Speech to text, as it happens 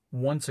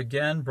Once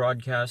again,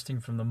 broadcasting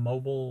from the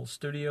mobile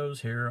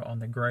studios here on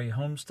the Gray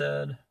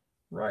Homestead,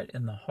 right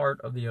in the heart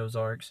of the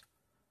Ozarks.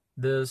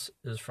 This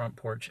is Front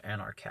Porch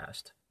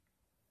Anarchast,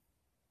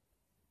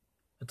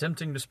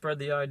 attempting to spread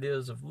the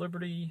ideas of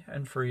liberty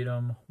and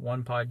freedom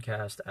one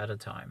podcast at a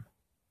time.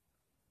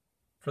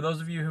 For those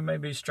of you who may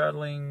be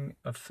straddling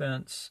a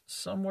fence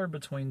somewhere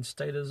between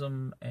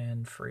statism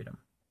and freedom,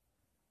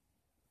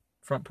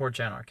 Front Porch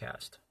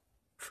Anarchast.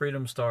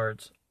 Freedom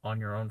starts on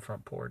your own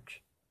front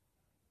porch.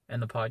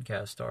 And the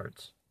podcast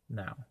starts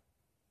now.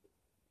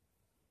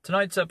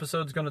 Tonight's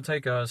episode is going to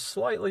take a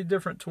slightly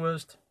different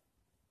twist,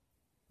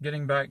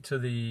 getting back to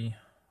the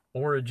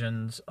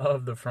origins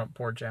of the Front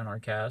Porch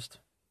Anarchast,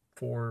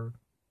 for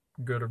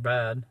good or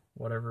bad,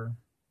 however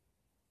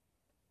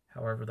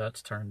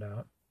that's turned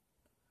out.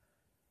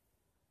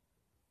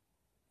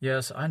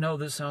 Yes, I know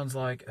this sounds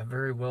like a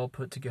very well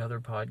put together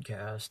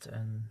podcast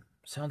and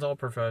sounds all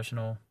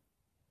professional.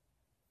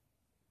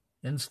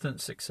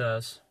 Instant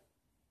success.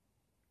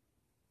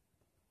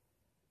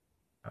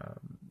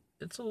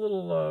 It's a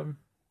little,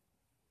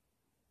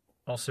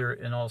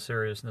 in all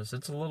seriousness,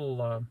 it's a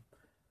little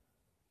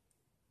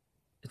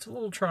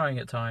trying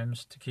at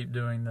times to keep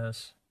doing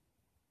this.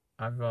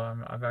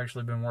 I've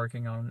actually been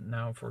working on it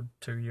now for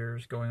 2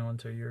 years, going on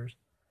 2 years,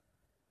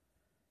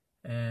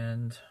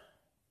 and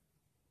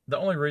the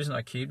only reason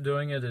I keep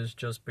doing it is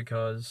just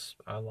because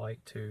I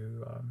like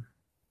to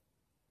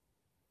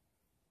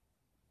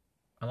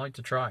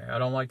try. I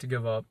don't like to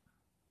give up.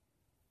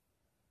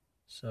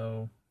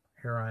 So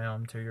here I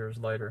am 2 years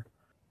later.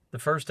 The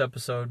first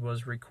episode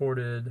was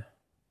recorded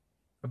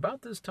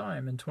about this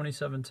time in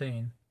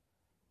 2017,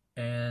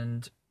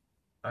 and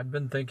I'd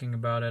been thinking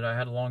about it. I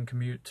had a long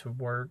commute to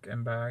work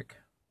and back,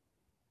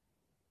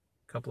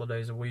 a couple of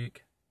days a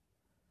week,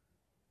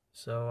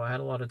 so I had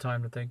a lot of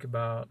time to think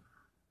about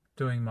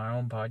doing my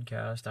own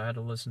podcast. I had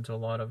to listen to a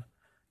lot of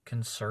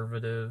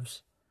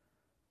conservatives.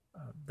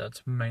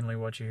 That's mainly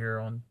what you hear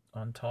on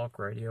talk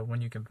radio,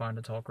 when you can find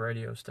a talk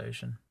radio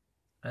station.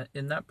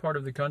 In that part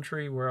of the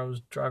country where I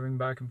was driving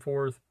back and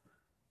forth,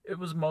 it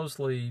was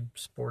mostly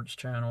sports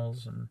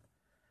channels,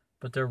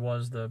 but there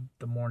was the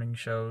morning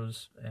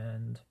shows,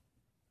 and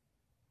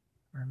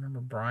I remember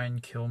Brian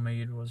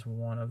Kilmeade was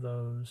one of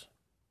those,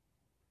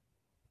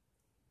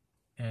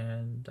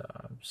 and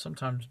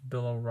sometimes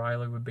Bill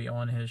O'Reilly would be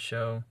on his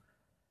show,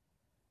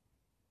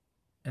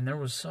 and there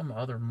was some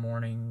other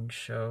morning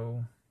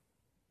show,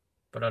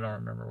 but I don't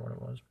remember what it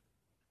was.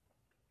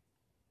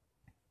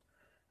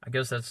 I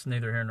guess that's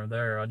neither here nor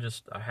there.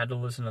 I had to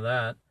listen to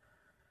that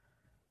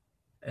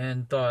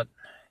and thought,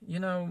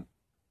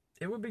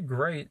 it would be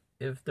great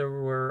if there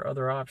were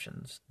other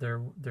options.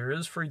 There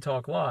is Free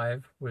Talk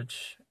Live,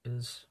 which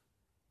is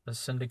a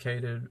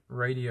syndicated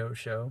radio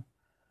show.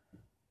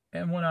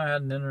 And when I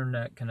had an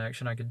internet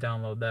connection, I could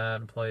download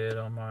that and play it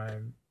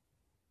on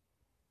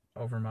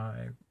over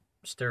my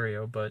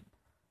stereo, but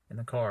in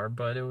the car.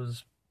 But I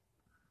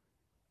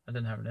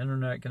didn't have an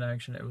internet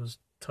connection. It was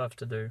tough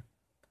to do.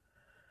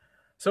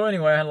 So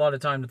anyway, I had a lot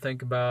of time to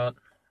think about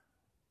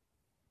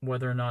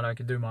whether or not I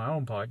could do my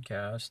own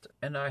podcast.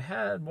 And I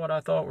had what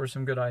I thought were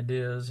some good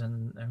ideas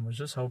and was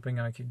just hoping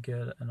I could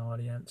get an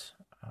audience.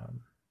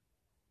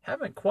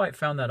 Haven't quite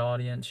found that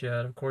audience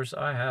yet. Of course,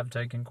 I have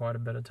taken quite a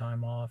bit of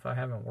time off. I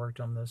haven't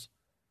worked on this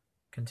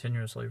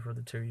continuously for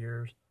the 2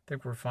 years. I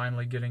think we're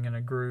finally getting in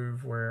a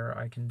groove where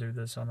I can do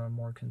this on a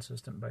more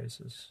consistent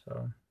basis.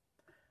 So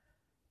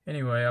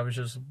anyway, I was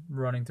just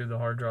running through the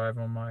hard drive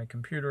on my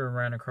computer and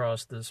ran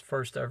across this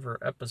first ever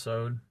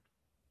episode.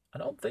 I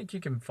don't think you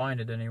can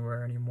find it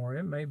anywhere anymore.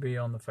 It may be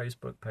on the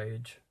Facebook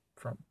page,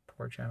 Front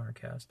Porch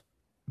Anarchast.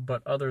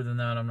 But other than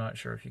that, I'm not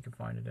sure if you can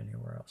find it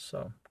anywhere else. So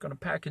I'm going to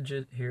package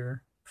it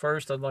here.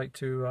 First, I'd like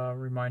to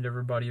remind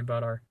everybody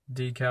about our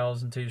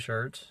decals and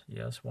t-shirts.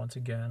 Yes, once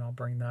again, I'll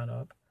bring that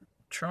up.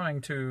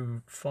 Trying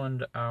to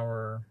fund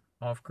our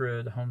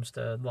off-grid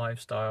homestead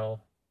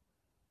lifestyle.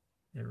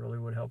 It really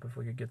would help if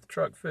we could get the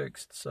truck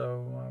fixed.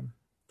 So,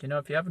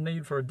 if you have a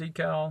need for a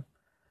decal,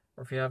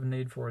 or if you have a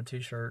need for a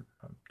t-shirt,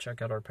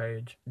 check out our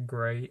page,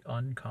 Gray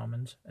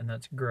Uncommons, and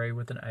that's Gray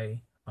with an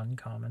A,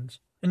 Uncommons.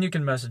 And you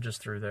can message us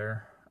through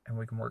there, and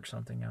we can work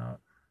something out.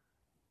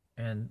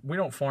 And we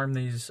don't farm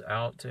these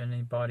out to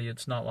anybody.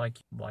 It's not like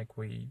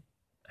we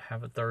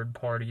have a third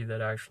party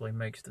that actually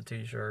makes the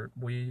t-shirt.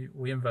 We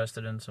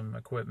invested in some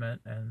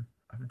equipment, and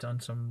I've done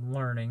some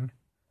learning,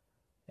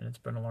 and it's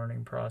been a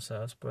learning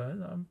process, but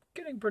I'm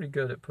getting pretty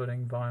good at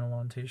putting vinyl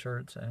on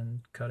t-shirts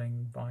and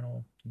cutting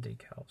vinyl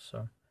decals.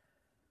 So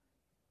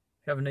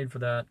if you have a need for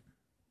that,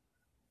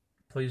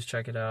 please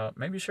check it out.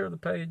 Maybe share the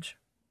page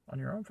on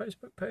your own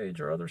Facebook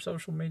page or other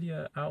social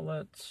media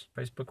outlets.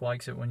 Facebook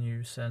likes it when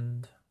you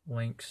send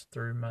links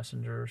through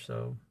Messenger,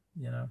 so,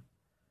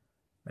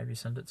 maybe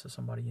send it to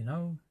somebody you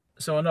know.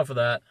 So enough of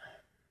that.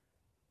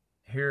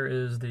 Here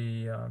is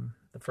the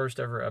first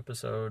ever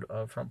episode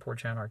of Front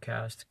Porch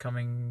Anarchast,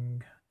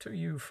 coming to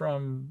you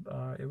from,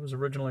 it was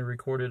originally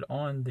recorded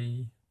on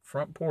the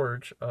front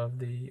porch of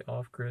the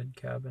off-grid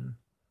cabin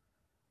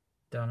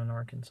down in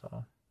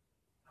Arkansas.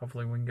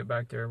 Hopefully we can get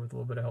back there with a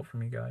little bit of help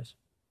from you guys.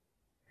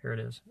 Here it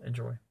is.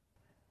 Enjoy.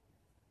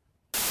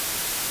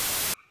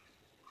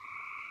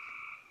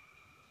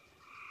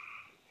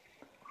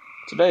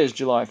 Today is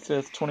July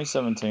 5th,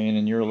 2017,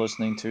 and you're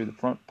listening to The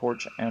Front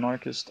Porch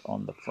Anarchist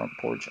on the Front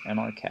Porch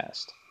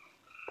Anarchast.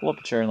 Pull up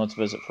a chair and let's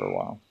visit for a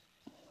while.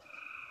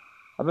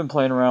 I've been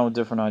playing around with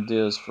different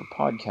ideas for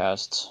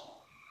podcasts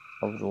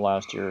over the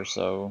last year or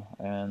so,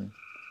 and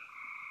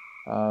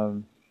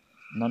none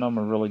of them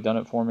have really done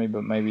it for me,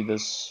 but maybe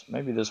this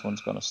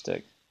one's going to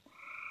stick.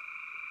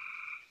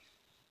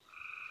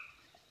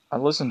 I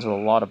listen to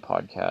a lot of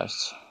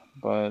podcasts,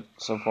 but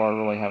so far I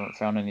really haven't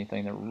found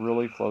anything that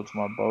really floats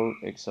my boat,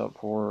 except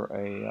for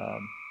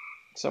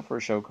a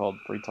show called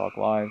Free Talk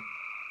Live.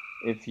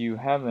 If you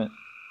haven't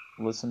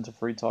listened to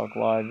Free Talk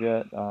Live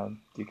yet,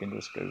 you can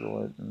just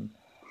Google it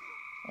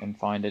and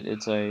find it.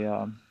 It's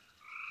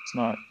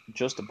not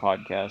just a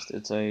podcast.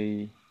 It's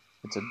a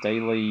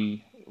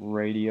daily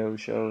radio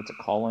show. It's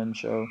a call-in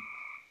show.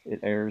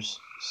 It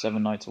airs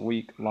 7 nights a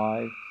week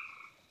live.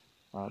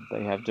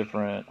 They have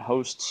different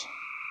hosts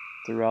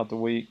throughout the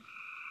week.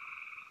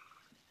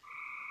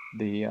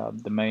 The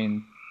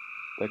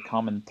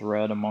common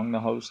thread among the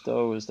hosts,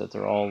 though, is that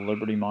they're all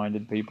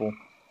liberty-minded people.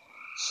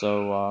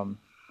 So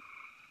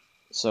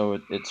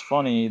it's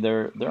funny.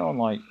 They're on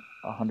like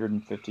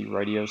 150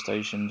 radio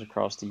stations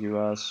across the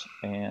U.S.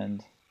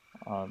 and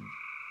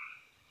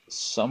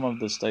some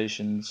of the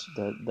stations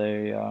that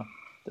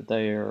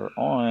they are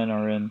on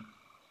are in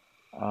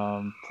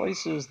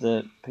places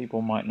that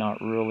people might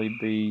not really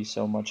be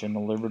so much into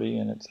liberty,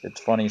 and it's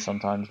funny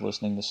sometimes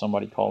listening to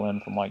somebody call in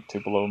from like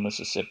Tupelo,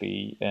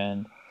 Mississippi,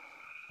 and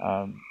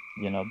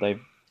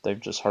they've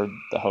just heard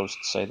the host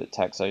say that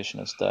taxation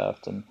is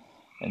theft, and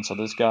so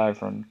this guy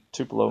from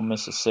Tupelo,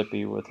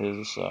 Mississippi, with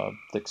his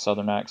thick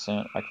Southern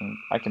accent,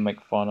 I can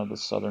make fun of the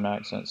Southern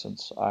accent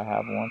since I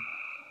have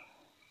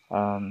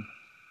one.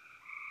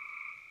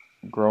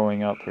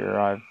 Growing up here,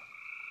 I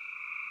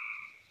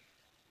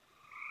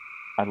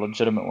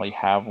legitimately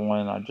have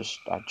one. I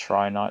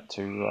try not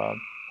to.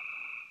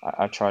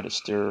 I try to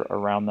steer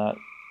around that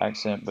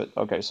accent. But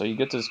okay, so you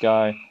get this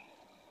guy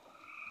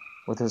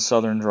with his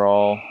Southern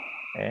drawl,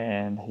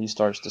 and he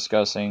starts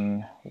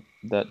discussing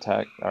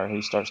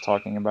he starts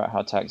talking about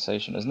how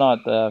taxation is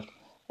not theft,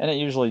 and it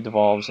usually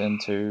devolves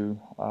into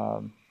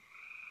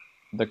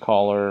the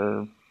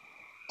caller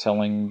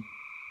telling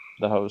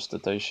the host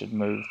that they should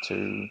move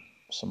to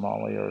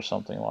Somalia or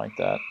something like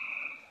that.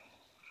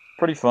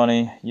 Pretty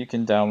funny. You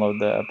can download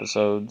the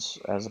episodes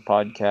as a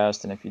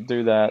podcast, and if you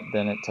do that,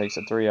 then it takes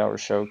a 3-hour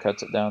show,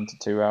 cuts it down to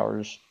 2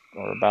 hours,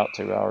 or about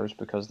 2 hours,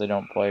 because they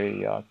don't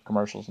play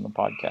commercials in the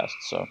podcast.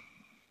 So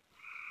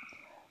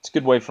it's a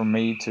good way for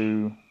me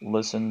to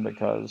listen,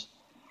 because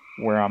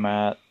where I'm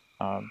at,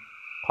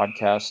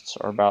 podcasts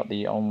are about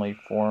the only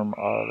form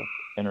of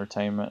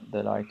entertainment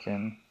that I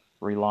can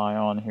rely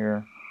on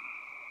here.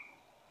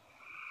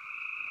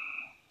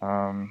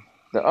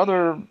 The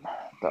other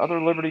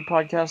Liberty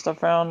podcast I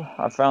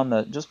found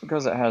that just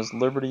because it has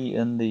Liberty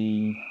in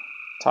the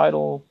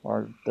title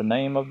or the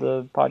name of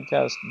the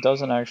podcast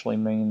doesn't actually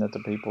mean that the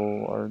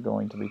people are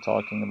going to be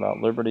talking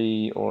about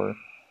liberty or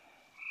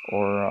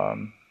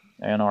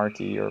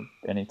anarchy or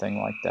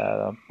anything like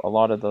that. A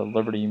lot of the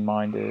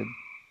liberty-minded,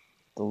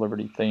 the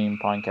liberty-themed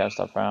podcast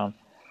I found,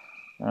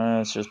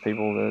 it's just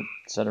people that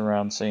sit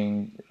around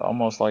seeing,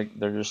 almost like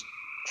they're just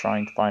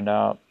trying to find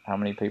out how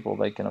many people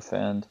they can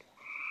offend.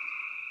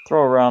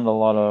 Throw around a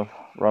lot of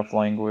rough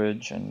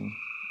language, and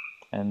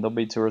there'll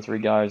be 2 or 3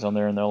 guys on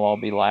there, and they'll all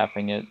be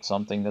laughing at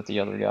something that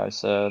the other guy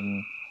said,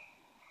 and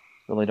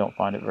really don't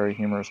find it very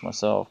humorous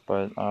myself,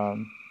 but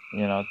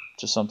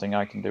just something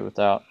I can do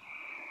without.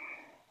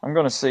 I'm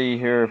going to see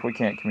here if we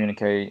can't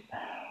communicate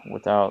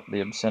without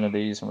the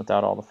obscenities and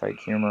without all the fake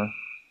humor.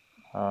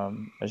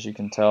 As you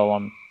can tell,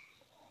 I'm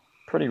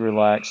pretty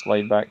relaxed,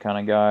 laid back kind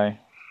of guy,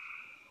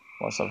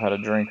 unless I've had a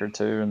drink or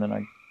two, and then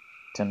I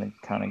tend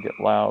to kind of get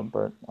loud,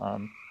 but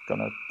I'm going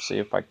to see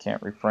if I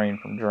can't refrain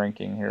from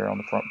drinking here on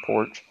the front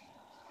porch.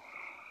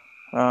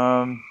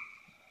 I'm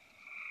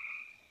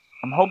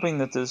hoping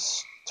that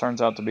this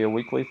turns out to be a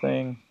weekly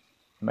thing,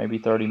 maybe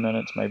 30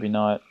 minutes, maybe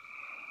not.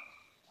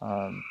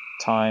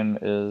 Time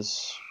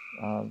is,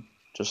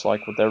 just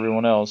like with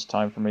everyone else,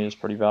 time for me is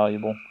pretty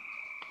valuable.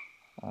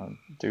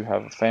 Do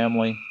have a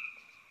family.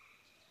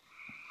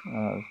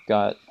 I've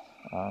got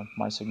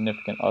my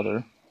significant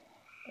other,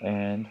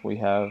 and we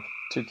have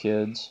 2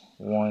 kids.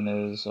 One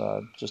is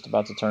just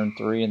about to turn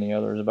 3, and the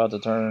other is about to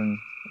turn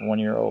 1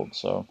 year old.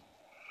 So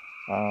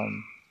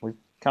we've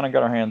kind of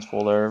got our hands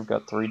full there. We've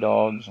got 3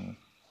 dogs and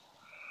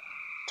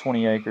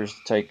 20 acres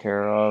to take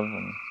care of,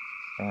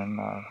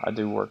 and I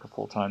do work a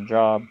full-time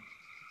job.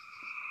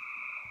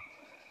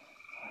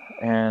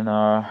 And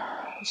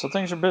so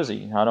things are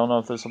busy. I don't know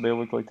if this will be a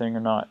weekly thing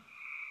or not.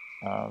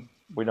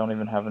 We don't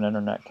even have an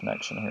internet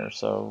connection here,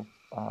 so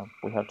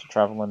we have to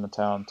travel into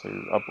town to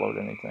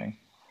upload anything.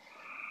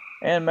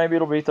 And maybe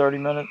it'll be 30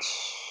 minutes,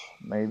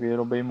 maybe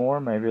it'll be more,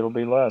 maybe it'll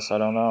be less, I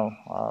don't know.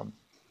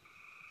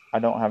 I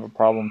don't have a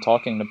problem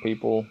talking to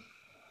people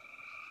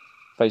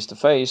face to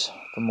face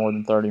for more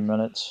than 30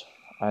 minutes.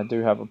 I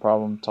do have a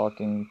problem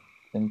talking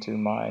into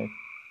my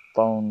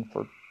phone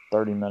for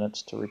 30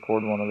 minutes to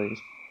record one of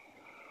these.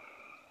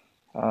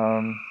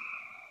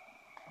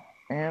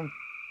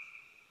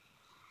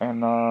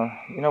 And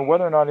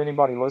whether or not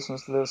anybody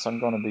listens to this, I'm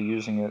going to be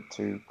using it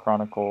to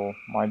chronicle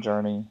my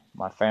journey,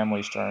 my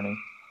family's journey,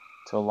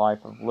 to a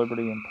life of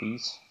liberty and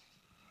peace.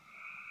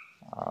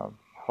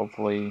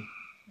 Hopefully,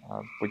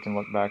 we can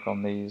look back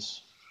on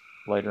these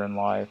later in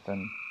life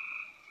and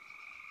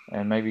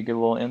maybe get a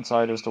little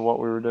insight as to what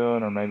we were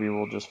doing, or maybe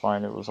we'll just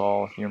find it was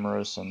all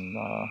humorous and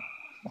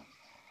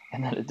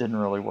that it didn't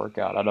really work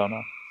out. I don't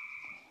know.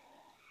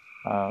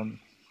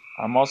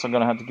 I'm also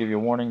going to have to give you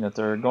a warning that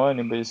there are going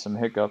to be some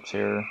hiccups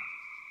here.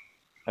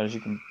 As you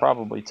can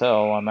probably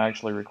tell, I'm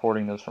actually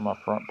recording this from my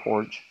front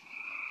porch.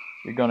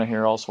 You're going to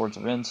hear all sorts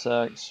of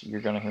insects.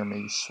 You're going to hear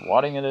me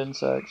swatting at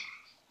insects.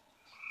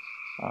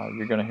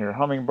 You're going to hear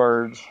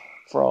hummingbirds,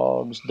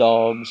 frogs,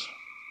 dogs.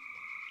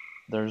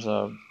 There's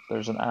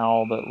an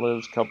owl that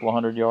lives a couple of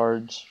 100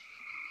 yards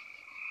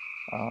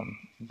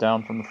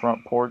down from the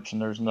front porch,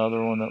 and there's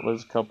another one that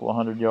lives a couple of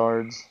 100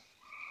 yards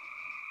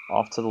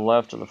off to the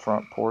left of the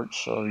front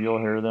porch, so you'll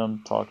hear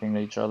them talking to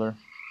each other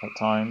at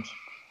times.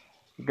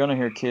 You're going to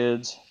hear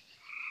kids.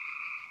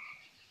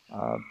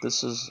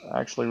 This is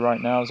actually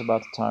right now is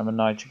about the time of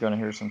night you're going to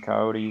hear some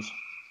coyotes,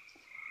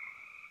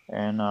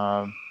 and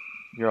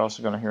you're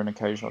also going to hear an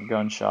occasional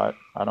gunshot.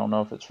 I don't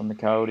know if it's from the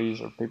coyotes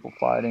or people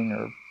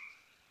fighting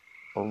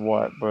or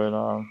what, but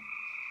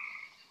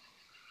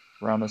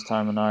around this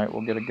time of night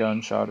we'll get a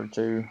gunshot or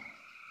two.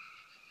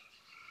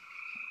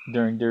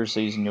 During deer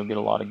season you'll get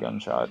a lot of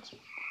gunshots.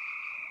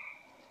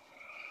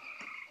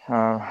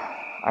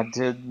 I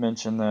did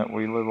mention that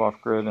we live off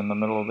grid in the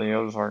middle of the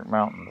Ozark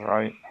Mountains,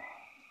 right?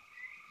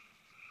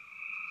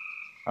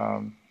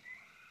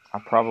 I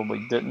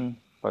probably didn't,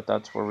 but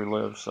that's where we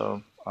live,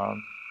 so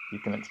you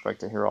can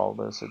expect to hear all of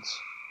this.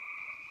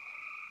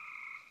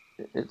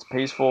 It's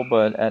peaceful,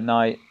 but at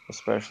night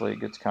especially it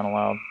gets kind of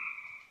loud.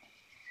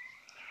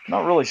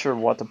 Not really sure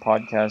what the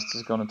podcast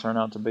is going to turn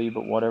out to be,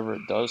 but whatever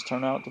it does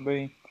turn out to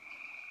be,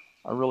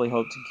 I really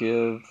hope to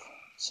give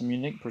some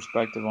unique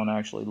perspective on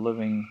actually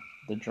living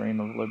the dream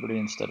of liberty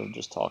instead of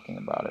just talking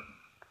about it.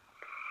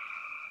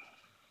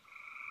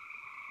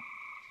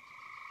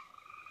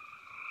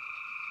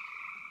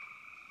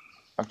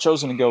 I've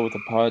chosen to go with a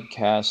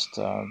podcast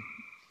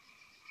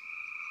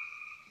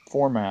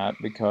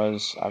format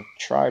because I've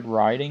tried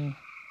writing,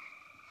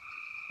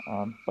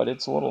 but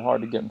it's a little hard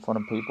to get in front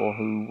of people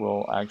who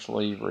will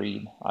actually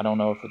read. I don't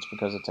know if it's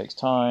because it takes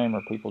time,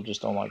 or people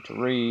just don't like to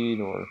read,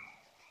 or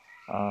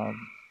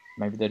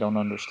maybe they don't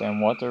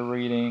understand what they're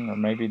reading, or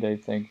maybe they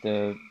think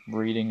that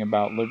reading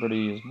about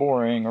liberty is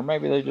boring, or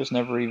maybe they just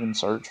never even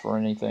search for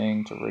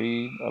anything to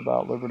read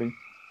about liberty.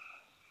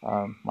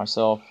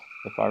 Myself,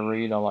 if I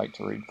read, I like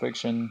to read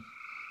fiction.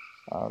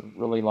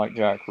 Really like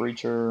Jack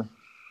Reacher,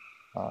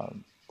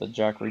 the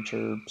Jack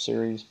Reacher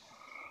series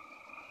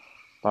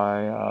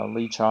by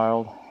Lee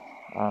Child,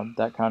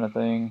 that kind of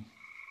thing.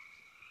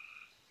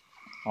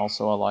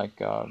 Also, I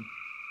like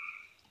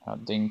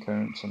Dean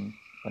Koontz and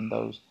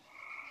those.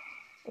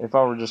 If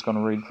I were just going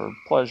to read for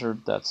pleasure,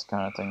 that's the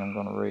kind of thing I'm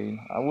going to read.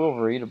 I will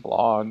read a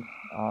blog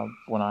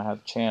when I have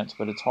a chance,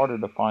 but it's harder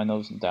to find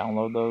those and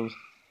download those.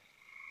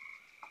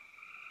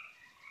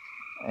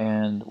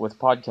 And with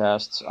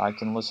podcasts, I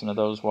can listen to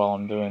those while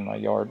I'm doing my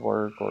yard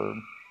work or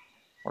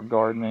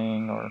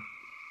gardening or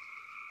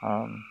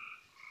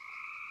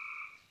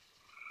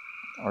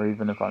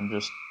even if I'm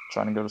just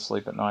trying to go to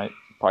sleep at night.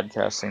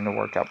 Podcasts seem to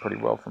work out pretty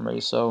well for me.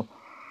 So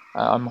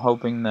I'm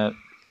hoping that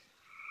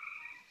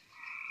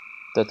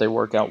they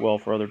work out well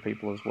for other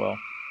people as well.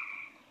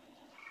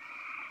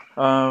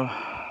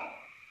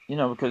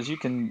 Because you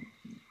can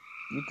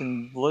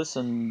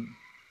listen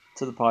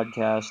to the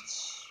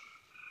podcasts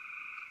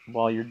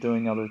while you're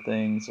doing other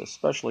things,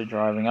 especially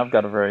driving. I've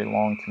got a very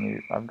long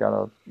commute. I've got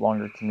a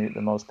longer commute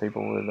than most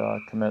people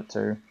would commit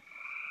to,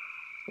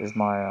 is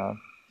my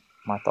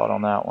thought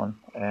on that one.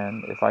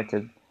 And if I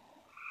could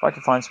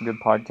find some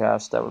good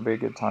podcasts, that would be a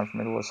good time for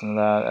me to listen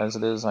to that. As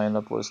it is, I end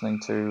up listening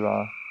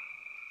to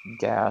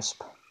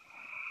GASP,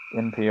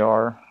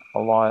 NPR a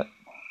lot.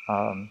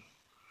 The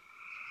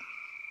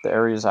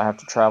areas I have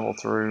to travel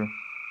through,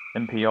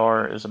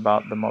 NPR is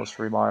about the most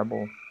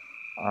reliable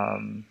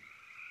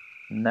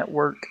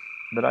network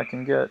that I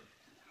can get.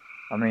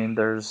 I mean,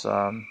 there's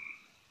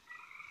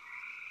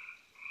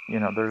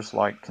there's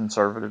like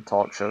conservative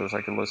talk shows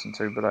I could listen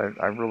to, but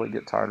I really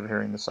get tired of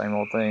hearing the same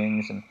old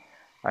things, and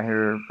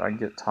I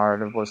get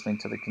tired of listening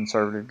to the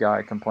conservative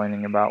guy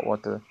complaining about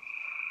what the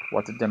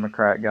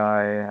Democrat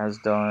guy has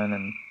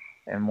done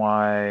and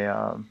why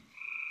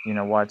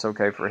why it's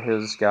okay for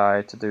his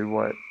guy to do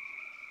what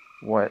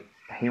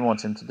he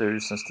wants him to do,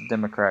 since the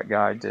Democrat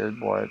guy did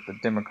what the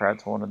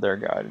Democrats wanted their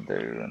guy to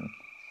do, and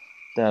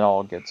that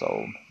all gets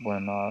old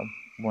when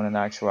in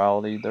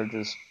actuality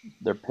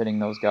they're pitting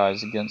those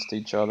guys against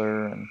each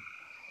other, and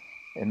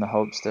in the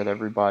hopes that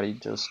everybody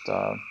just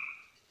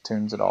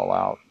tunes it all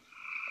out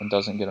and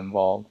doesn't get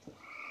involved.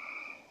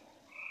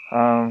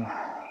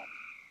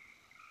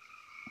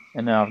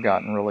 And now I've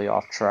gotten really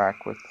off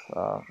track with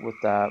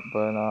that.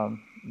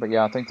 But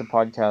yeah, I think the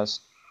podcast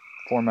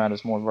format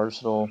is more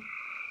versatile,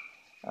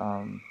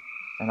 and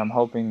I'm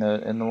hoping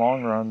that in the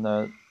long run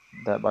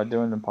that by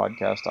doing the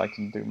podcast, I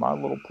can do my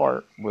little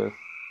part with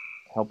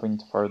helping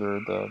to further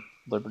the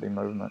liberty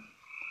movement.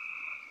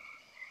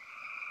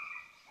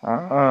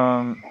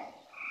 I'm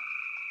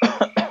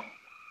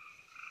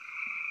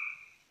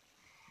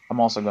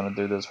also going to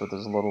do this with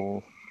as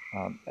little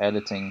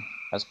editing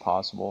as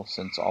possible,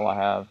 since all I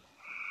have,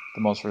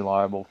 the most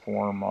reliable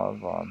form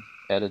of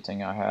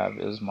editing I have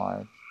is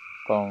my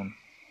phone,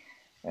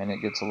 and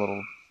it gets a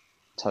little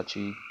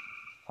touchy,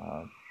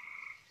 a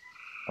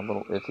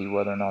little iffy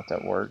whether or not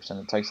that works, and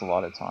it takes a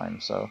lot of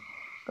time. So I'm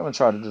going to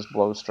try to just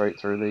blow straight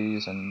through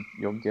these, and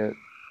you'll get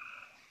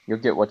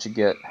what you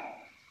get.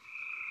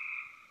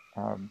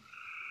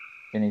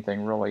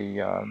 Anything really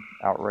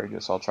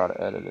outrageous, I'll try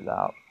to edit it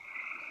out.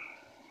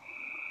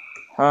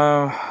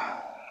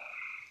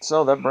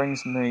 So that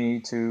brings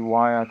me to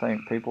why I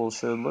think people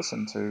should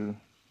listen to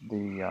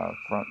the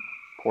Front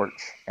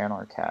Porch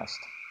Anarchast.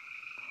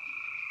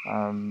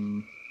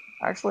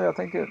 Actually, I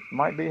think it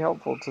might be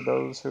helpful to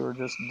those who are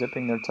just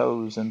dipping their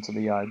toes into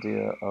the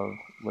idea of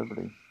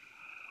liberty.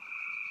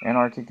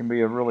 Anarchy can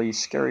be a really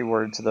scary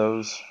word to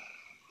those,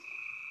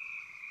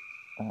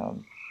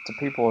 to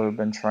people who have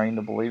been trained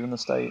to believe in the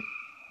state,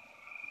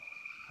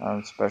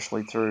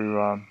 especially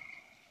through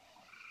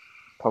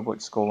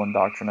public school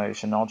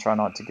indoctrination. I'll try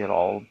not to get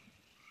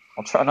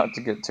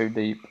too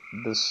deep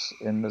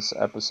in this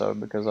episode,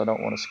 because I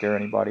don't want to scare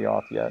anybody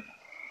off yet.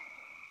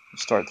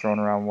 Start throwing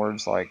around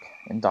words like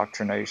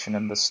indoctrination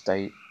and the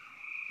state,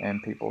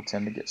 and people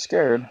tend to get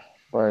scared.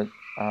 But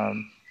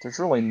there's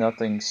really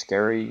nothing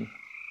scary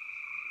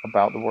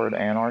about the word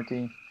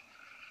anarchy.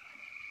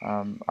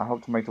 I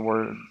hope to make the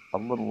word a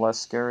little less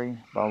scary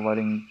by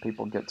letting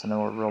people get to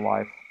know a real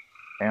life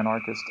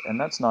anarchist, and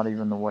that's not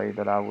even the way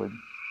that I would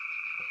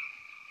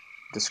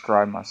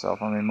describe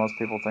myself. I mean, most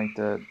people think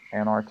that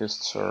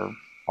anarchists are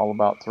all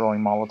about throwing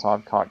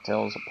Molotov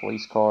cocktails at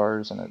police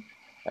cars and at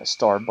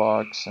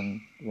Starbucks,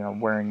 and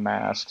wearing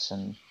masks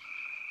and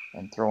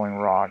throwing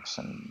rocks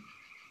and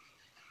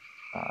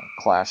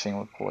clashing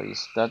with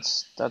police.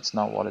 That's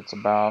not what it's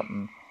about.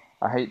 And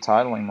I hate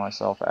titling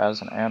myself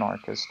as an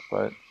anarchist,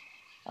 but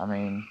I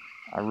mean,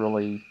 I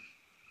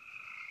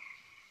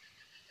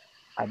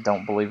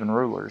don't believe in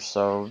rulers.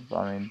 So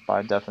I mean,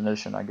 by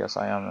definition, I guess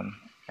I am an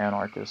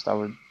anarchist. I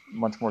would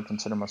much more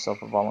consider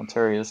myself a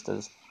voluntarist,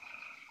 as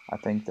I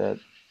think that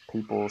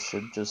people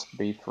should just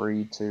be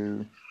free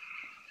to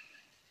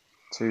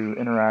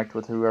interact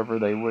with whoever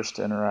they wish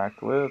to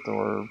interact with,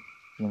 or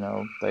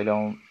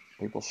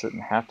people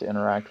shouldn't have to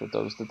interact with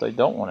those that they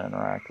don't want to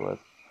interact with.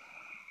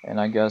 And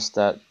I guess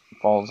that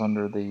falls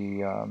under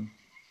the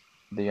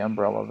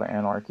umbrella of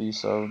anarchy.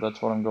 So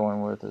that's what I'm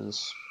going with,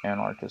 is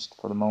anarchist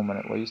for the moment,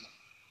 at least.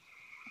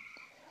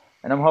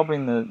 And I'm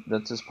hoping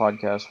that this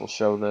podcast will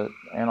show that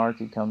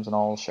anarchy comes in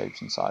all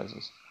shapes and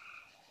sizes.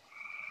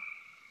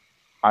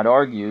 I'd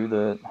argue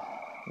that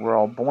we're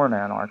all born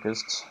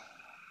anarchists,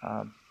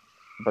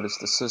 but it's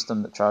the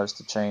system that tries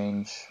to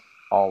change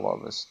all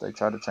of us. They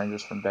try to change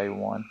us from day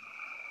one.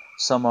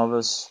 Some of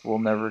us will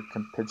never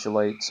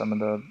capitulate. Some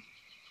of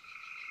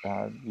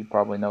you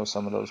probably know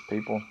some of those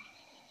people.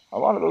 A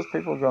lot of those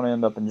people are going to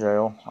end up in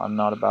jail. I'm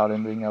not about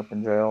ending up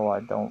in jail. I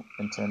don't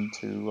intend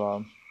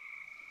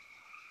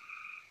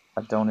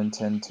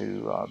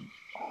to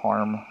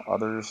harm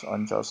others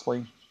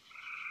unjustly.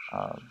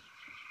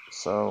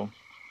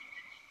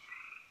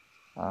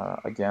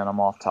 Again, I'm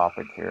off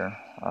topic here.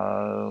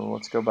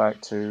 Let's go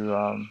back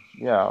to,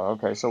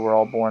 okay, so we're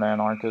all born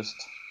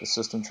anarchists. The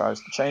system tries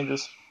to change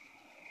us.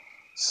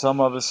 Some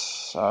of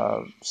us,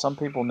 some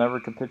people never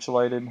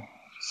capitulated.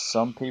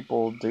 Some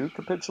people do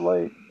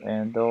capitulate,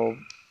 and they'll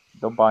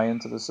buy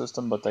into the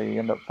system, but they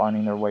end up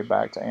finding their way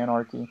back to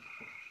anarchy,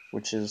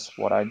 which is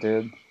what I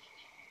did.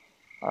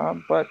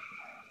 But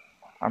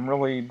I'm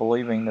really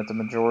believing that the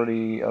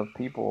majority of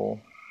people,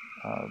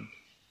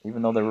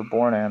 even though they were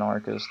born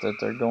anarchists, that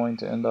they're going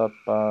to end up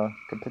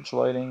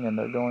capitulating, and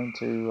they're going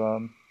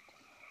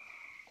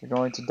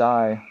to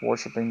die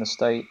worshiping the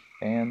state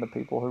and the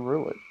people who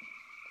rule it.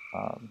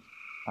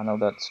 I know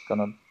that's going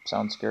to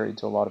sound scary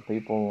to a lot of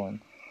people, and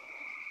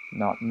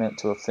not meant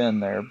to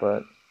offend there,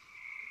 but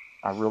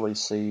I really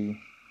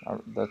see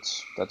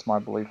that's my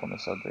belief on the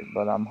subject.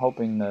 But I'm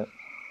hoping that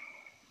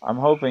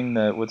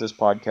with this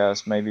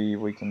podcast, maybe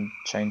we can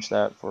change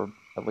that for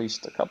at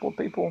least a couple of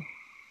people,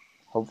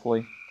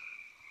 hopefully.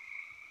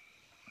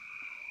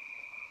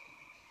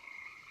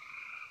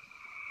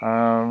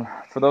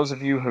 For those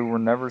of you who were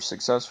never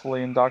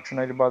successfully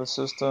indoctrinated by the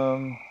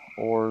system,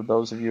 or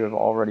those of you who have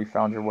already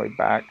found your way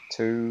back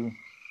to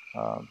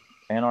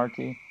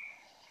anarchy,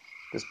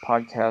 this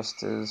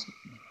podcast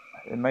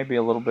it may be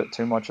a little bit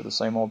too much of the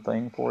same old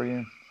thing for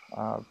you.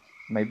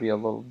 Maybe a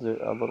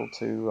little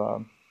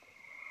too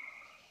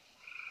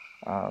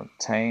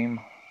tame.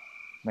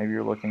 Maybe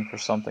you're looking for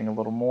something a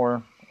little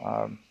more.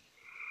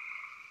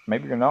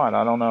 Maybe you're not.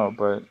 I don't know.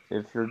 But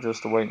if you're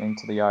just awakening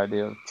to the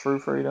idea of true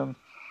freedom,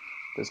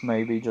 this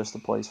may be just the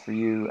place for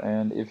you.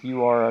 And if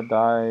you are a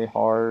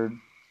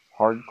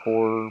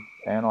hardcore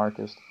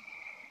anarchist,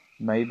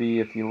 maybe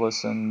if you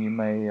listen, you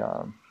may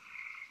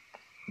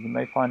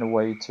find a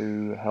way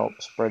to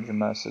help spread your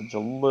message a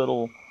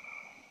little,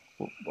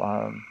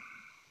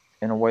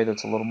 in a way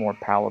that's a little more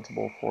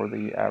palatable for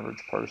the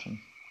average person.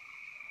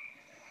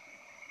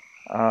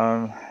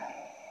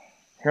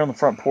 Here on the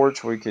front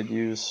porch, we could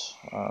use,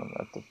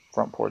 at the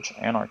Front Porch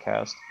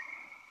Anarchast,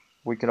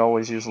 we could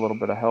always use a little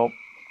bit of help.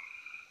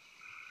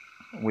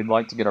 We'd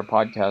like to get our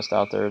podcast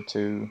out there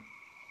to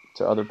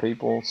other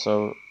people,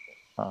 so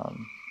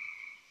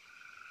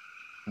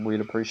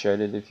we'd appreciate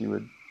it if you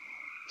would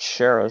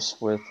share us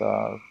with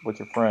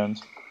your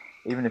friends.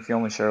 Even if you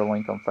only share a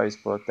link on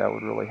Facebook, that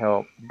would really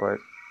help. But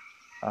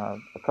a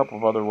couple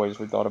of other ways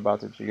we thought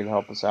about that you could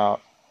help us out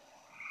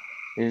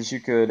is you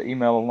could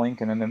email a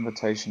link and an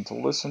invitation to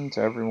listen to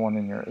everyone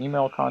in your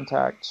email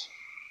contacts.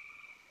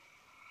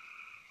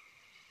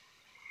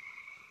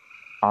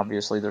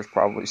 Obviously, there's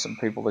probably some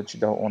people that you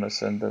don't want to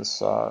send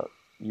this,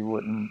 you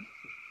wouldn't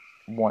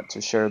want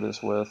to share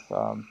this with.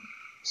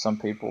 Some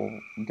people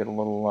get a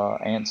little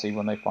antsy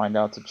when they find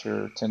out that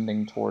you're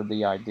tending toward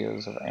the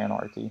ideas of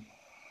anarchy.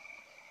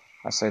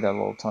 I say that a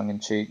little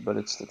tongue-in-cheek, but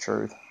it's the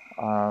truth.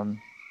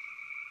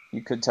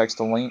 You could text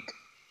a link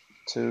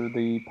to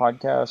the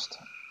podcast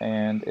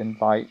and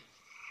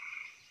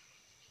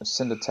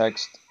send a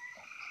text.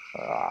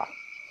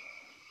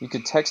 You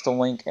could text a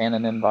link and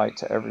an invite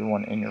to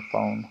everyone in your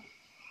phone.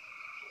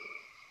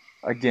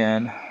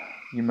 Again,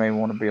 you may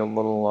want to be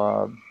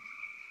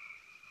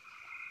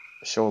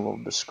show a little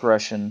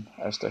discretion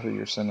as to who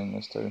you're sending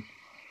this to.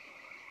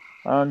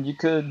 You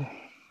could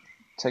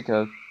take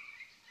a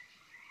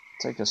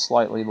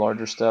slightly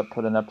larger step,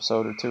 put an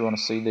episode or two on a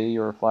CD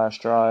or a flash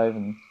drive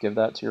and give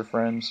that to your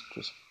friends.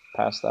 Just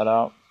pass that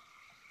out.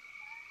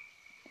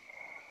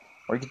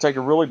 Or you could take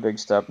a really big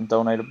step and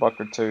donate $1 or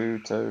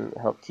 $2 to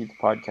help keep the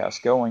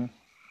podcast going.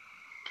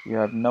 You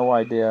have no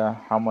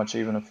idea how much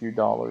even a few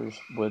dollars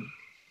would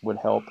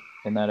help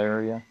in that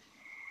area.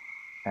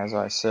 As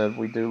I said,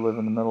 we do live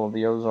in the middle of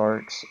the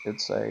Ozarks.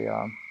 It's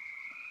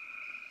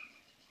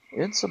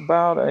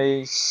about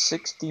a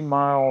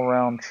 60-mile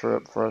round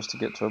trip for us to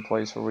get to a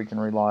place where we can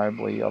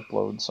reliably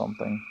upload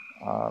something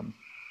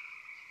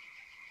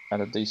at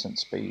a decent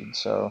speed.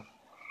 So,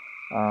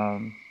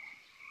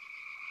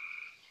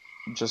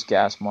 just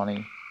gas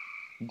money,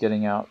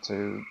 getting out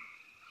to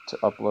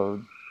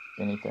upload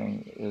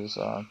anything is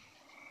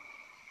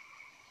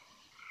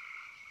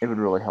it would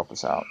really help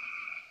us out.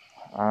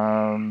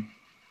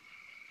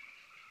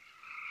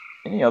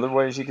 Any other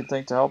ways you could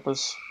think to help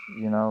us?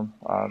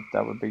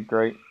 That would be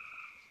great.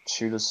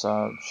 Shoot us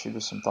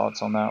some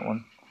thoughts on that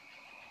one.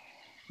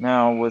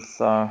 Now, with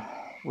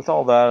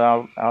all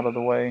that out of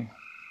the way,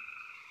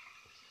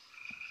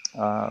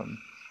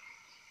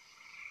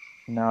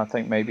 now I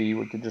think maybe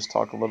we could just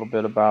talk a little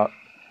bit about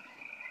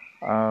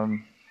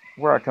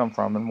where I come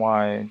from and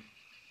why,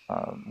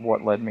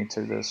 what led me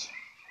to this.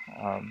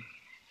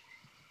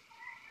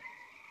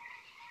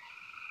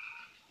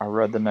 I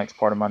read the next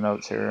part of my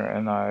notes here,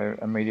 and I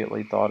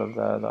immediately thought of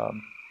that,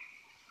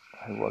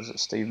 who was it,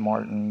 Steve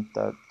Martin,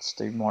 that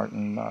Steve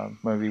Martin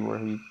movie where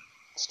he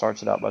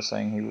starts it out by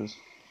saying he was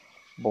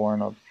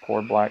born a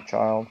poor black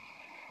child.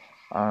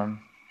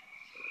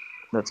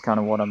 That's kind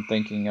of what I'm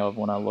thinking of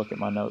when I look at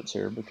my notes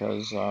here,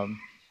 because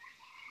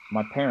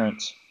my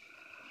parents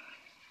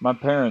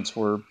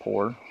were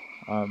poor.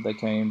 They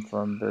came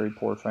from very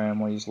poor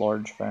families,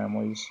 large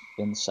families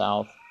in the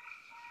South.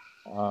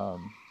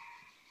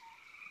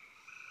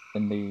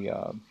 In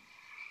the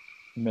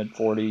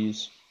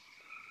mid-40s,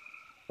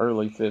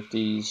 early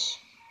 50s,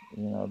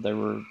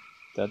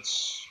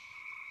 that's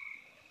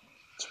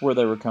where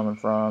they were coming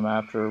from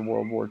after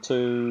World War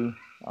II.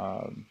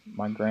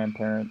 My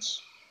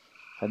grandparents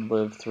had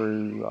lived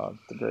through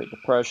the Great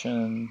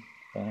Depression,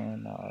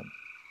 and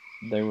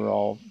they were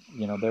all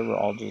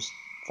just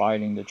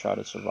fighting to try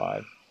to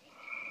survive.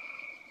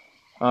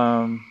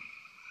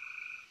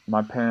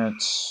 My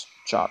parents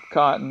chopped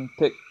cotton,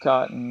 picked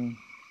cotton.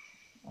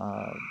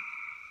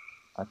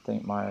 I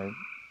think my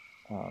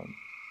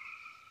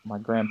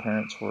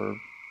grandparents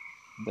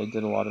they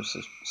did a lot of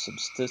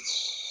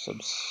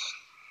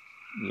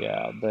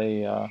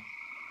they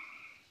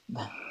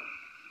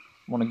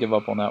want to give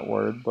up on that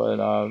word,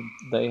 but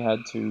they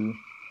had to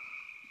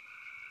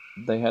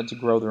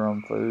grow their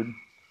own food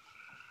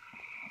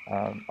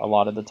a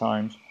lot of the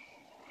times,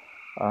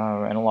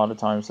 and a lot of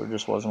times there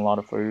just wasn't a lot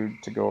of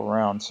food to go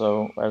around.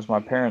 So as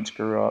my parents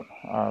grew up,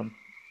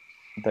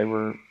 they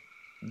were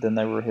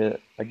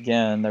hit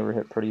again. They were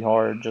hit pretty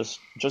hard just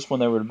when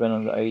they would have been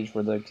at the age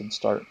where they could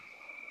start,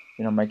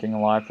 making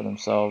a life for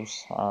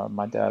themselves.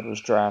 My dad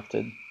was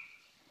drafted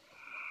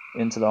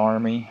into the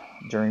Army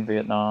during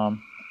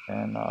Vietnam,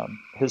 and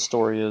his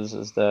story is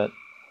that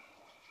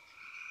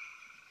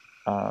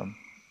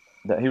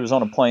he was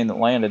on a plane that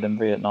landed in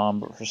Vietnam,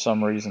 but for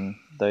some reason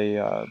they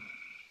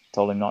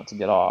told him not to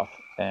get off,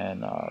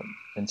 and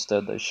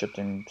instead they shipped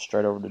him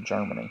straight over to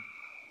Germany.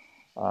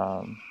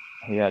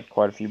 He had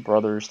quite a few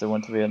brothers that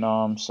went to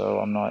Vietnam, so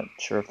I'm not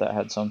sure if that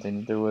had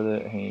something to do with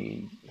it.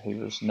 He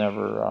was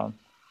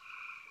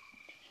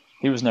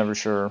never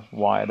sure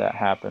why that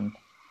happened,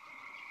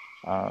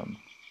 um,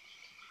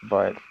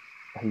 but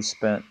he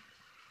spent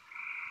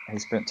he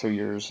spent 2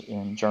 years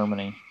in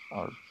Germany,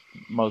 or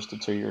most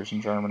of 2 years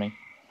in Germany,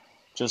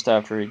 just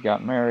after he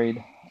got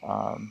married.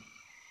 Um,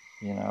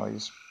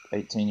 he's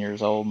 18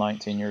 years old,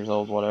 19 years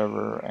old,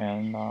 whatever,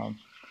 and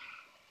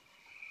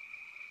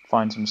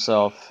finds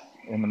himself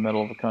in the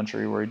middle of a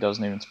country where he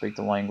doesn't even speak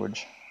the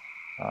language.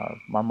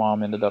 My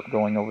mom ended up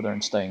going over there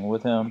and staying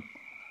with him.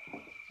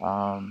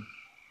 Um,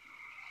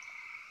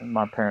 and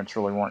my parents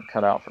really weren't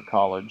cut out for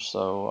college,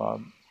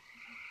 so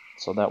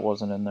that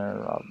wasn't in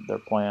their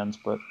plans.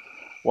 But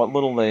what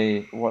little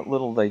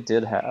they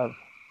did have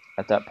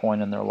at that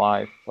point in their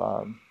life,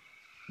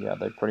 yeah,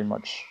 they pretty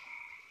much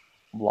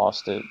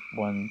lost it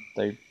when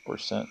they were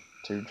sent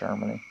to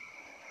Germany.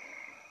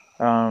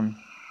 Um,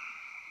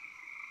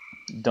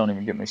 don't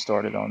even get me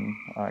started on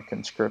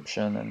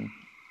conscription and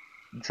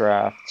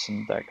drafts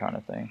and that kind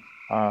of thing.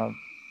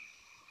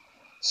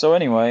 So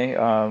anyway,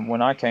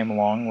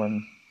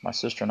 when my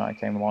sister and I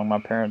came along, my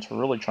parents were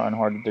really trying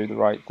hard to do the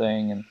right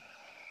thing, and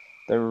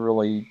they were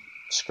really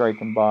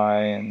scraping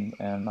by and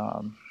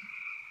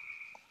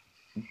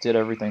did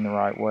everything the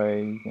right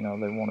way. They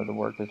wanted to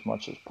work as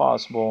much as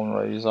possible and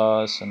raise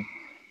us and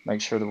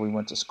make sure that we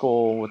went to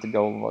school with the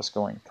goal of us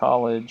going to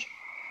college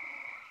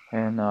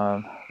and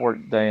work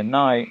day and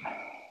night.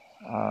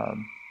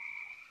 Um,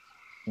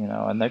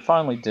 and they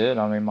finally did.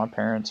 I mean, I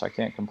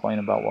can't complain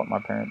about what my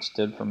parents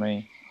did for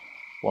me,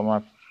 what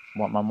my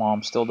what my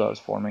mom still does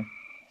for me,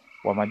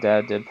 what my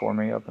dad did for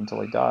me up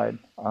until he died.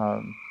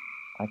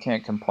 I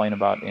can't complain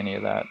about any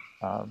of that.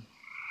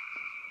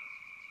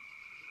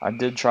 I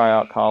did try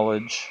out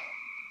college.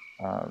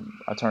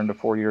 I turned a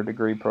 4-year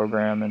degree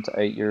program into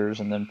 8 years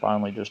and then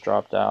finally just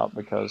dropped out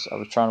because I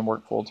was trying to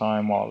work full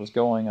time while I was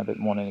going. I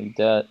didn't want any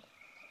debt.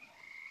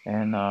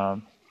 And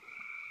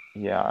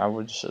yeah, I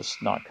was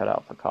just not cut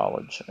out for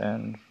college.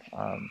 And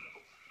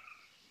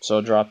so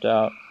I dropped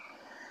out.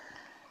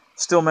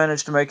 Still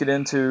managed to make it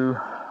into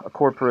a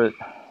corporate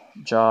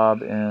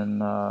job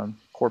in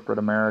corporate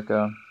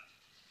America.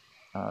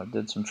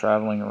 Did some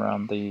traveling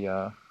around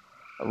the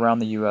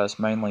U.S.,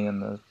 mainly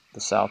in the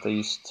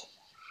southeast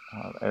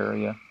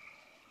area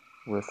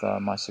with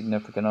my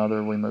significant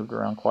other. We moved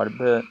around quite a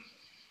bit.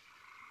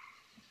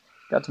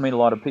 Got to meet a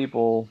lot of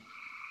people.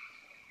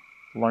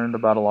 Learned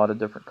about a lot of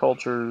different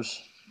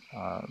cultures.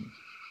 Um,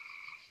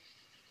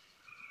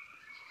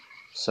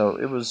 so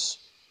it was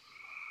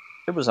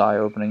eye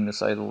opening to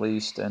say the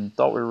least, and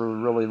thought we were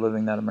really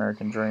living that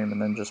American dream.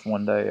 And then just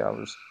one day, I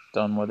was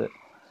done with it.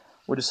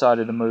 We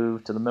decided to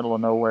move to the middle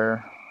of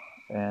nowhere,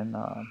 and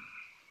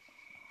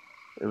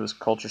it was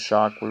culture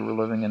shock. We were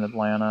living in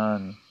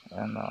Atlanta,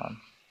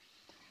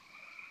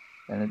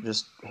 and it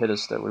just hit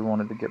us that we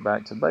wanted to get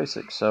back to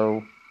basics.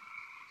 So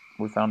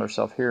we found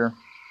ourselves here.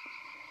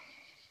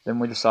 Then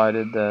we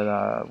decided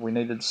that we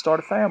needed to start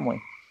a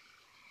family,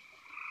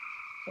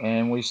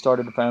 and we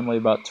started a family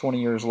about 20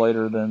 years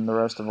later than the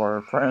rest of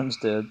our friends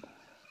did.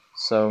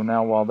 So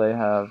now, while they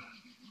have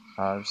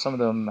some of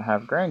them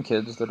have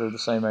grandkids that are the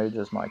same age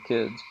as my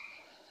kids,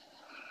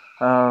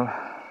 uh,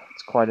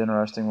 it's quite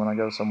interesting when I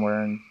go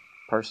somewhere and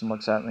a person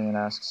looks at me and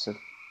asks if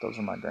those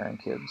are my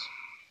grandkids.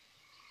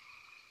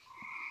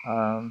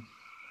 Um,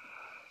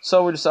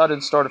 so we decided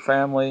to start a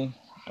family,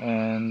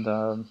 and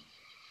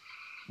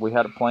we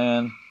had a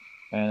plan.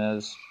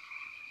 And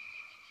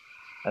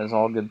as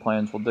all good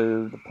plans will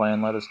do, the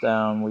plan let us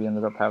down. We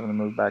ended up having to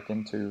move back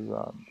into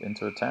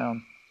a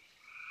town.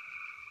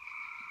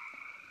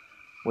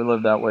 We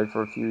lived that way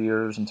for a few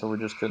years until we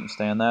just couldn't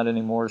stand that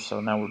anymore.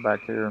 So now we're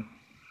back here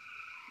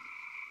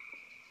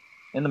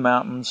in the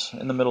mountains,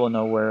 in the middle of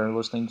nowhere,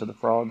 listening to the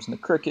frogs and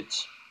the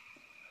crickets.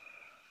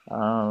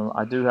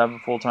 I do have a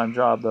full-time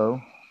job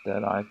though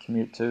that I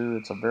commute to.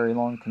 It's a very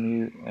long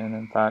commute, and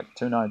in fact,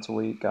 2 nights a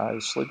week I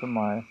sleep in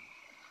my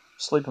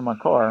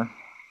car.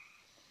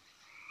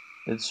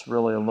 It's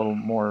really a little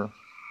more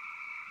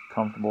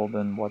comfortable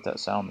than what that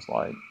sounds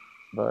like,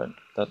 but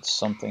that's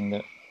something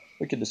that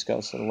we could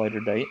discuss at a later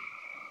date.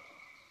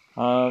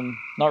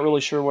 Not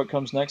really sure what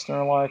comes next in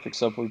our life,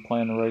 except we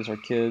plan to raise our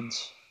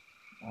kids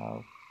uh,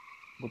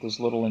 with as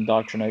little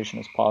indoctrination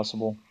as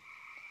possible.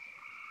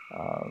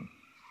 Uh,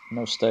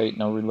 no state,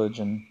 no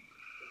religion.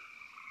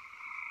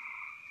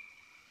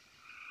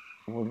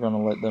 We're going to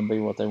let them be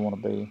what they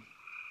want to be,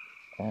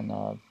 and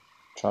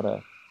try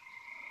to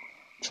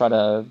try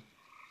to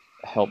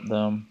help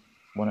them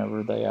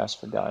whenever they ask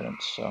for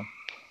guidance. So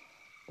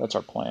that's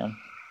our plan.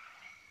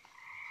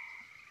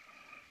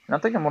 And I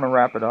think I'm going to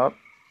wrap it up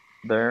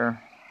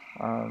there.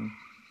 Um,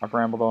 I've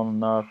rambled on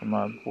enough, and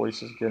my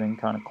voice is getting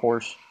kind of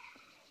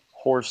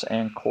hoarse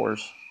and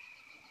coarse.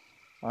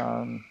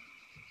 Um,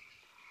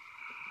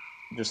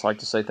 just like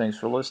to say thanks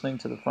for listening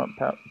to the Front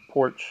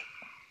Porch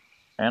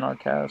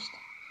Anarchast.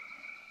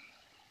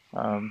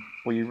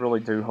 We really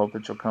do hope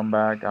that you'll come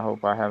back. I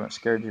hope I haven't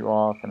scared you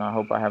off, and I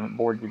hope I haven't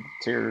bored you to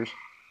tears.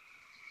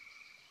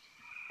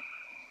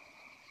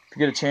 if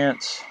you get a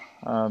chance,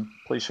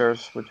 please share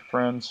us with your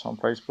friends on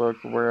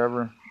Facebook or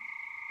wherever.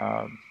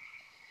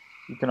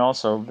 You can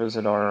also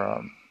visit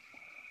our,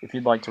 if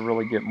you'd like to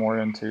really get more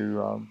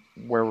into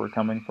where we're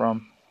coming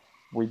from,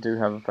 we do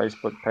have a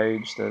Facebook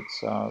page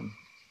that's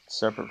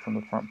separate from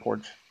the Front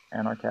Porch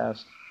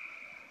Anarchast.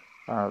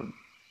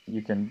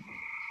 You can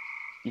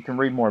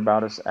read more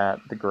about us at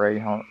the Gray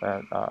Home.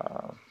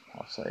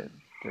 I'll say it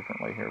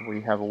differently here.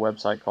 We have a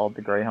website called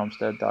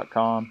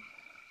thegrayhomestead.com,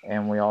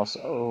 and we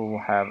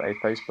also have a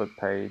Facebook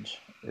page.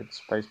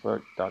 It's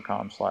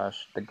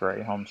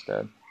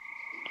facebook.com/thegrayhomestead.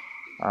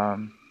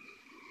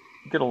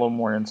 Get a little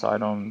more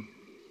insight on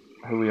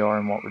who we are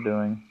and what we're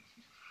doing.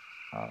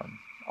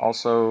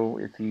 Also,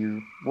 if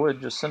you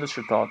would, just send us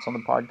your thoughts on the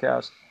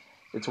podcast.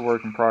 It's a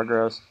work in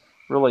progress.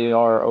 Really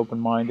are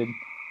open-minded,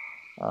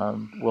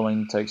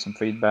 willing to take some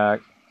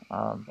feedback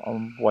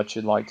on what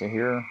you'd like to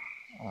hear,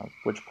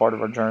 which part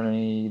of our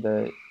journey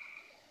that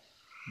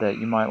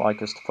you might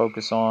like us to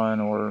focus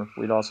on, or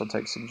we'd also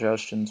take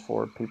suggestions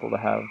for people to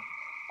have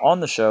on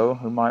the show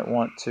who might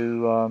want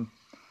to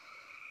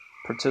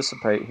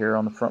participate here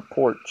on the front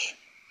porch.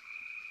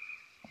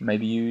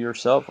 Maybe you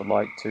yourself would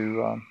like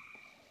to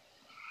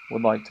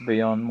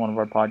be on one of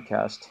our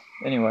podcasts.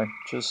 Anyway,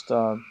 just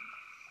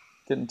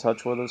get in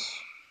touch with us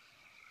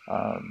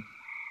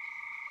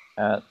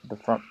at the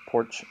Front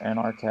Porch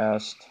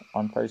Anarchast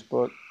on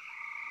Facebook,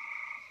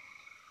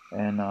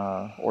 and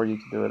or you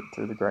can do it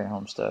through the Gray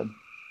Homestead.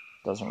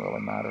 Doesn't really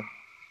matter.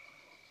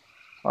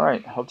 All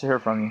right, hope to hear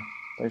from you.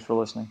 Thanks for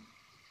listening.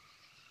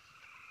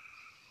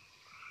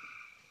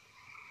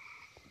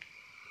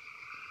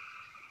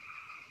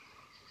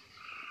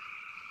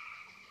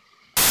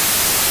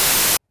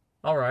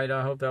 All right,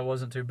 I hope that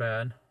wasn't too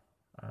bad.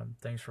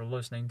 Thanks for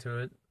listening to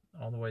it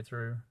all the way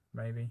through,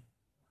 maybe,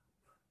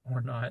 or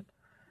not.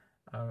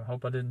 I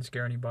hope I didn't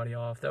scare anybody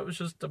off. That was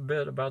just a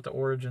bit about the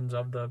origins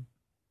of the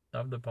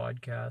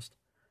podcast.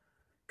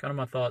 Kind of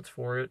my thoughts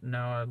for it.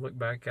 Now I look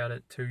back at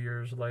it 2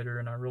 years later,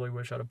 and I really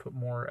wish I'd have put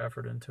more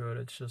effort into it.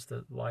 It's just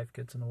that life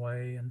gets in the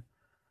way, and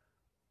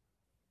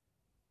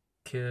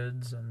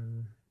kids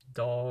and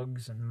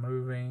dogs and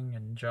moving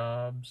and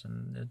jobs,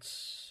 and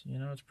it's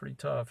pretty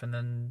tough. And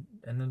then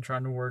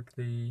trying to work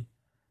the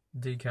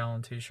decal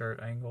and t-shirt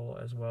angle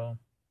as well.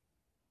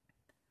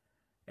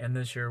 And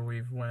this year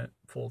we've went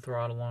full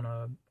throttle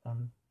on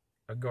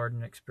a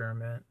garden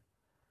experiment,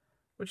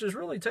 which is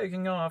really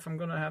taking off. I'm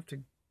going to have to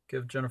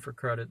give Jennifer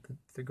credit that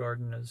the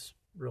garden is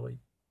really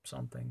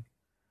something.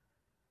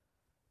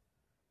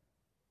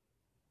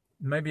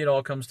 Maybe it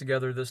all comes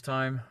together this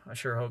time. I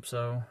sure hope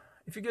so.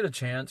 If you get a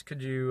chance,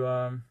 would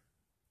you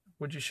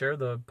share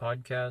the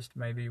podcast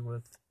maybe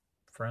with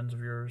friends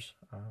of yours?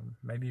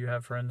 Maybe you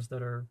have friends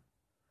that are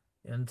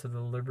into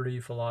the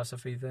liberty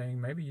philosophy thing.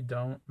 Maybe you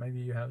don't. Maybe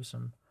you have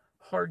some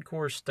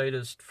hardcore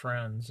statist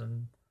friends,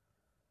 and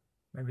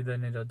maybe they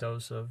need a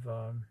dose of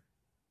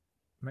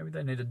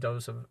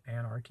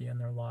anarchy in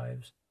their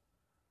lives.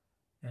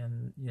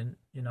 And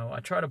I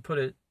try to put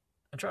it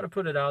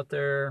out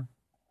there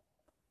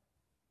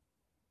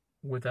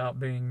without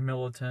being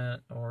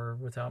militant or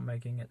without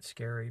making it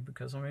scary,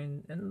 because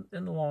in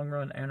the long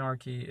run,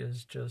 anarchy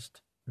is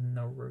just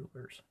no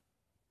rulers.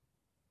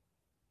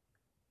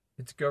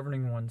 It's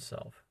governing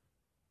oneself.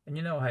 And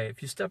hey,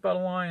 if you step out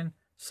of line,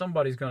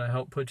 somebody's going to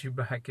help put you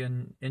back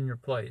in your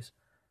place.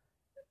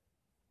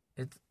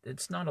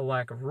 It's not a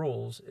lack of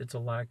rules, it's a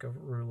lack of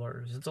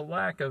rulers. It's a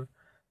lack of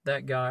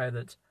that guy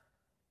that's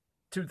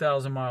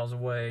 2,000 miles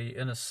away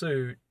in a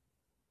suit,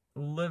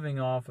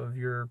 living off of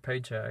your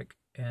paycheck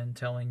and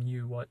telling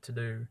you what to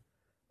do,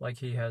 like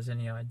he has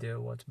any idea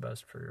what's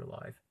best for your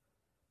life.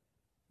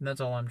 And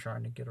that's all I'm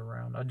trying to get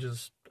around. I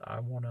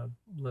want to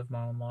live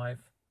my own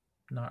life,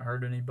 not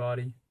hurt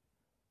anybody.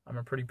 I'm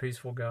a pretty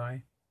peaceful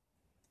guy.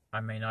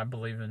 I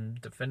believe in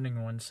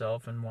defending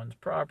oneself and one's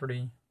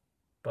property,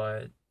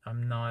 but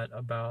I'm not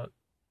about,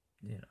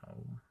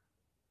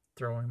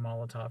 throwing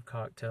Molotov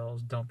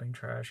cocktails, dumping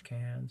trash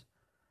cans,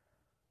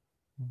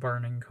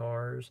 burning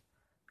cars.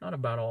 Not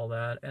about all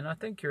that. And I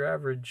think your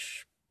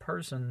average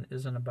person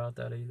isn't about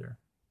that either.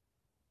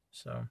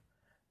 So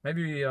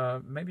maybe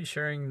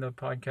sharing the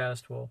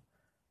podcast will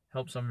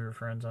help some of your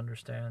friends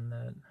understand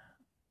that a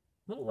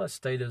little less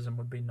statism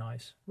would be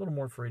nice. A little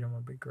more freedom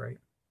would be great.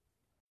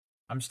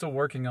 I'm still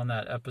working on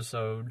that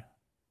episode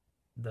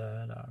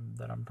that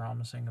I'm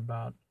promising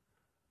about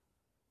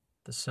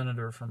the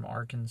senator from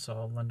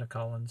Arkansas, Linda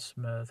Collins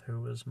Smith,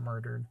 who was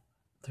murdered.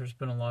 There's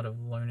been a lot of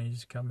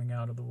loonies coming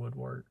out of the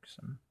woodworks.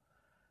 And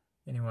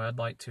anyway, I'd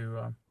like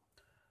to...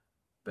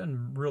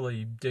 been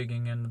really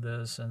digging into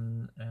this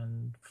and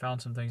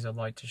found some things I'd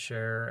like to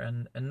share.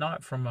 And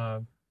not from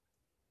a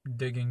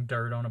digging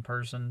dirt on a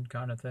person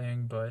kind of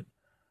thing, but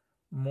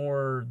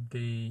more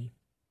the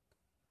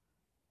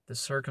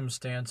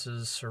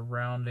circumstances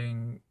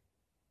surrounding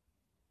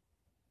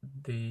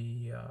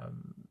the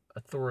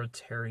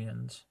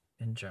authoritarians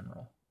in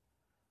general.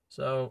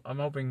 So I'm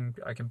hoping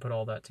I can put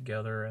all that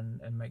together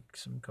and make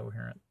some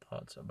coherent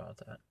thoughts about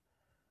that.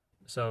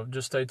 So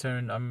just stay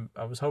tuned.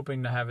 I was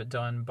hoping to have it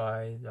done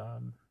by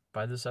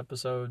by this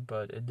episode,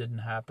 but it didn't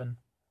happen.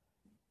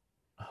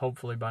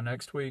 Hopefully by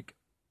next week,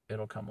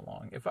 it'll come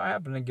along. If I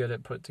happen to get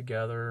it put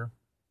together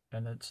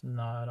and it's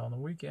not on the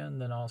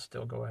weekend, then I'll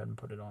still go ahead and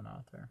put it on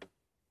out there.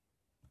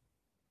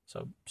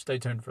 So stay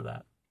tuned for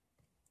that.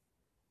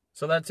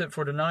 So that's it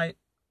for tonight.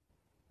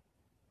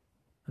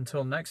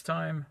 Until next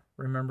time,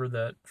 remember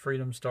that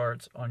freedom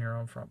starts on your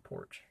own front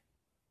porch.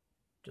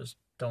 Just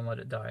don't let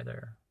it die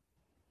there.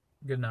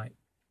 Good night.